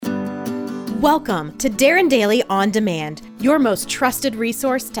Welcome to Darren Daily On Demand, your most trusted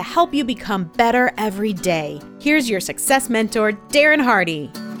resource to help you become better every day. Here's your success mentor, Darren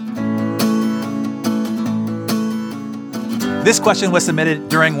Hardy. This question was submitted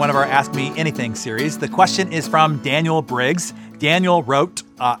during one of our Ask Me Anything series. The question is from Daniel Briggs. Daniel wrote,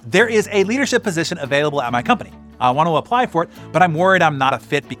 there is a leadership position available at my company. I want to apply for it, but I'm worried I'm not a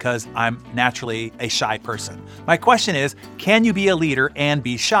fit because I'm naturally a shy person. My question is, can you be a leader and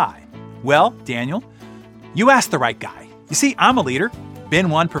be shy? Well, Daniel, you asked the right guy. You see, I'm a leader, been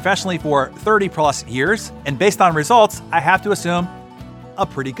one professionally for 30 plus years, and based on results, I have to assume a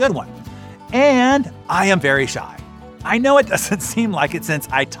pretty good one. And I am very shy. I know it doesn't seem like it since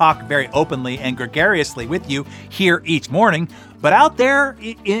I talk very openly and gregariously with you here each morning, but out there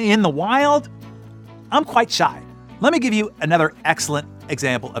in the wild, I'm quite shy. Let me give you another excellent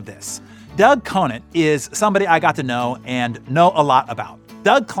example of this. Doug Conant is somebody I got to know and know a lot about.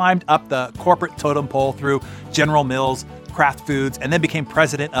 Doug climbed up the corporate totem pole through General Mills, Kraft Foods, and then became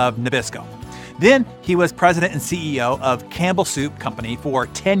president of Nabisco. Then he was president and CEO of Campbell Soup Company for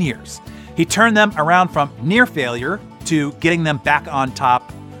 10 years. He turned them around from near failure to getting them back on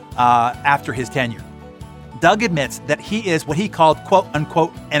top after his tenure. Doug admits that he is what he called, quote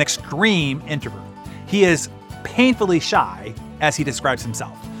unquote, an extreme introvert. He is painfully shy, as he describes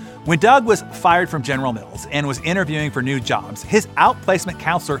himself. When Doug was fired from General Mills and was interviewing for new jobs, his outplacement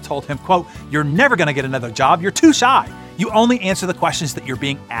counselor told him, quote, "You're never going to get another job. You're too shy. You only answer the questions that you're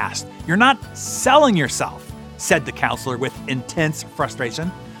being asked. You're not selling yourself," said the counselor with intense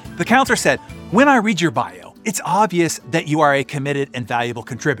frustration. The counselor said, "When I read your bio, it's obvious that you are a committed and valuable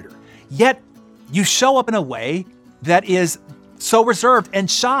contributor. Yet you show up in a way that is so reserved and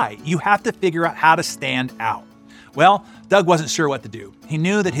shy. You have to figure out how to stand out." Well, Doug wasn't sure what to do. He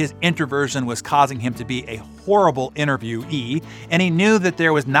knew that his introversion was causing him to be a horrible interviewee, and he knew that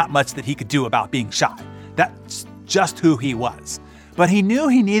there was not much that he could do about being shy. That's just who he was. But he knew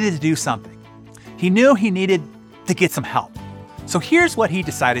he needed to do something. He knew he needed to get some help. So here's what he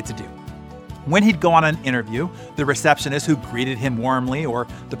decided to do. When he'd go on an interview, the receptionist who greeted him warmly, or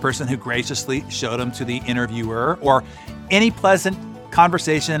the person who graciously showed him to the interviewer, or any pleasant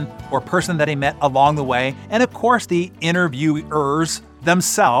conversation or person that he met along the way, and of course the interviewers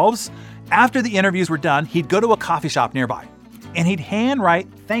themselves, after the interviews were done, he'd go to a coffee shop nearby and he'd handwrite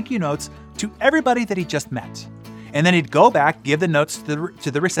thank you notes to everybody that he just met. And then he'd go back, give the notes to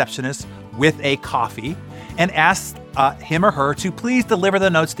the receptionist with a coffee, and ask him or her to please deliver the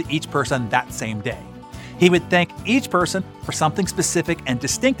notes to each person that same day. He would thank each person for something specific and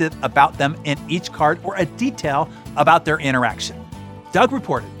distinctive about them in each card, or a detail about their interaction. Doug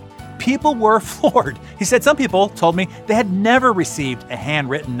reported, people were floored. He said some people told me they had never received a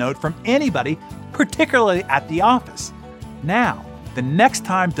handwritten note from anybody, particularly at the office. Now, the next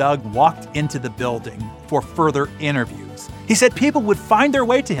time Doug walked into the building for further interviews, he said people would find their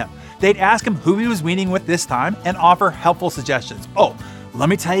way to him. They'd ask him who he was meeting with this time and offer helpful suggestions. "Oh, let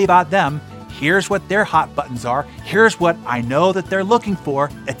me tell you about them. Here's what their hot buttons are. Here's what I know that they're looking for,"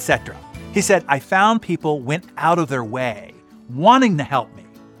 etc. He said, "I found people went out of their way wanting to help me."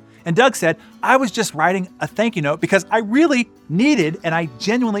 And Doug said, "I was just writing a thank you note because I really needed and I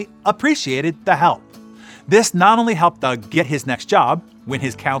genuinely appreciated the help." This not only helped Doug get his next job, when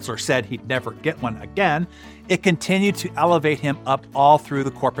his counselor said he'd never get one again, it continued to elevate him up all through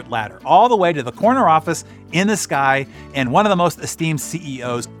the corporate ladder, all the way to the corner office in the sky and one of the most esteemed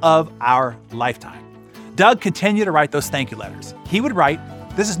CEOs of our lifetime. Doug continued to write those thank you letters. He would write,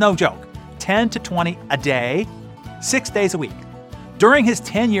 this is no joke, 10 to 20 a day, 6 days a week. During his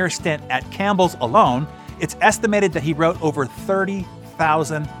 10-year stint at Campbell's alone, it's estimated that he wrote over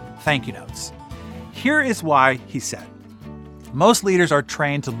 30,000 thank you notes. Here is why he said, most leaders are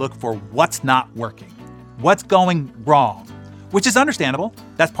trained to look for what's not working, what's going wrong, which is understandable.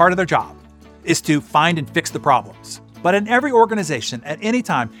 That's part of their job, is to find and fix the problems. But in every organization, at any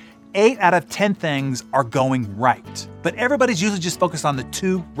time, 8 out of 10 things are going right. But everybody's usually just focused on the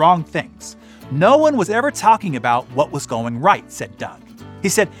 2 wrong things. No one was ever talking about what was going right, said Doug. He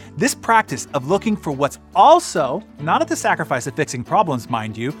said, this practice of looking for what's also, not at the sacrifice of fixing problems,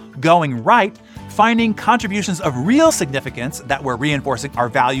 mind you, going right, finding contributions of real significance that were reinforcing our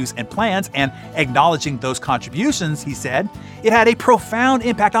values and plans and acknowledging those contributions, he said, it had a profound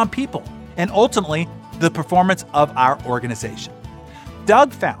impact on people and ultimately the performance of our organization.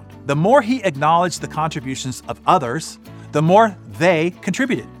 Doug found the more he acknowledged the contributions of others, the more they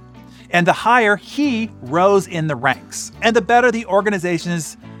contributed. And the higher he rose in the ranks, and the better the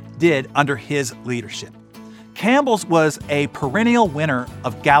organizations did under his leadership. Campbell's was a perennial winner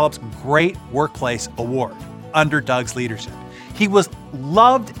of Gallup's Great Workplace Award under Doug's leadership. He was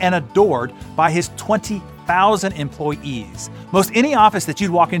loved and adored by his 20,000 employees. Most any office that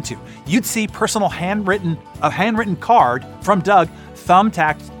you'd walk into, you'd see a handwritten card from Doug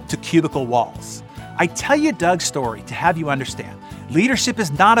thumbtacked to cubicle walls. I tell you Doug's story to have you understand. Leadership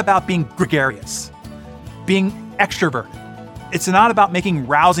is not about being gregarious, being extroverted. It's not about making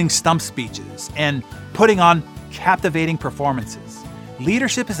rousing stump speeches and putting on captivating performances.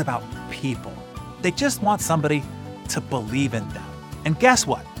 Leadership is about people. They just want somebody to believe in them. And guess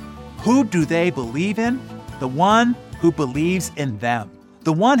what? Who do they believe in? The one who believes in them.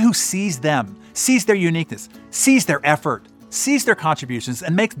 The one who sees them, sees their uniqueness, sees their effort, sees their contributions,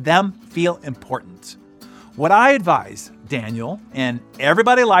 and makes them feel important. What I advise Daniel and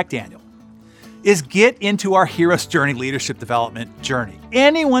everybody like Daniel is get into our Hero's Journey leadership development journey.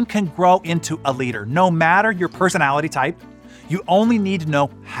 Anyone can grow into a leader, no matter your personality type. You only need to know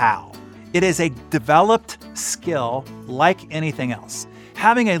how. It is a developed skill like anything else.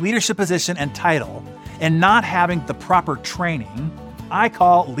 Having a leadership position and title and not having the proper training, I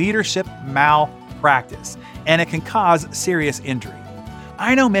call leadership malpractice, and it can cause serious injury.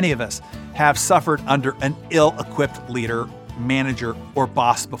 I know many of us have suffered under an ill-equipped leader, manager, or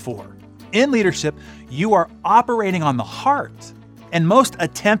boss before. In leadership, you are operating on the heart, and most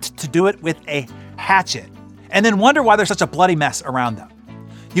attempt to do it with a hatchet, and then wonder why there's such a bloody mess around them.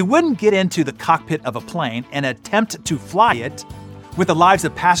 You wouldn't get into the cockpit of a plane and attempt to fly it with the lives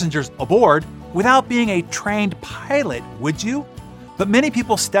of passengers aboard without being a trained pilot, would you? But many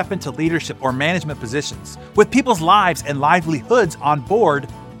people step into leadership or management positions with people's lives and livelihoods on board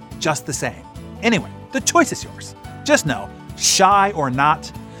just the same. Anyway, the choice is yours. Just know, shy or not,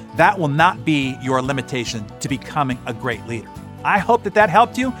 that will not be your limitation to becoming a great leader. I hope that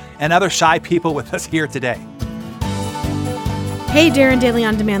helped you and other shy people with us here today. Hey, Darren Daily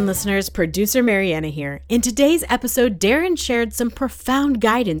On Demand listeners, producer Mariana here. In today's episode, Darren shared some profound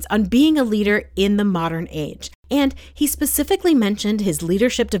guidance on being a leader in the modern age. And he specifically mentioned his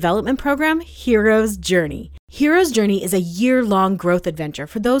leadership development program, Hero's Journey. Hero's Journey is a year-long growth adventure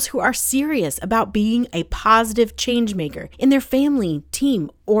for those who are serious about being a positive change maker in their family,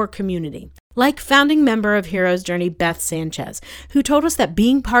 team, or community. Like founding member of Hero's Journey, Beth Sanchez, who told us that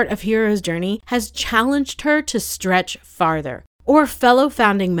being part of Hero's Journey has challenged her to stretch farther. Or fellow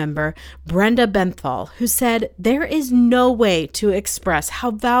founding member Brenda Benthal, who said, "There is no way to express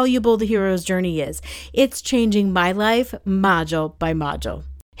how valuable the Hero's Journey is. It's changing my life module by module."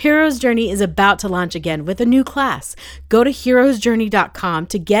 Hero's Journey is about to launch again with a new class. Go to heroesjourney.com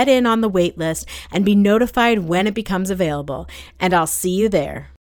to get in on the wait list and be notified when it becomes available. And I'll see you there.